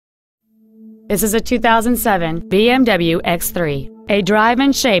This is a 2007 BMW X3, a drive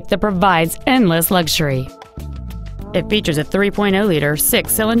and shape that provides endless luxury. It features a 3.0-liter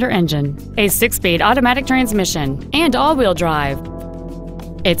six-cylinder engine, a six-speed automatic transmission, and all-wheel drive.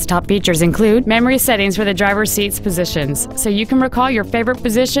 Its top features include memory settings for the driver's seat's positions, so you can recall your favorite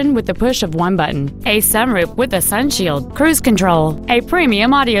position with the push of one button, a sunroof with a sunshield, cruise control, a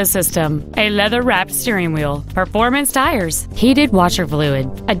premium audio system, a leather-wrapped steering wheel, performance tires, heated washer fluid,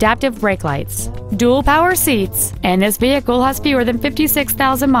 adaptive brake lights, dual power seats, and this vehicle has fewer than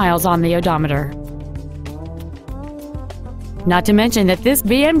 56,000 miles on the odometer. Not to mention that this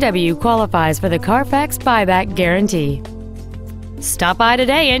BMW qualifies for the Carfax buyback guarantee. Stop by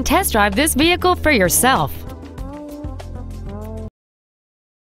today and test drive this vehicle for yourself.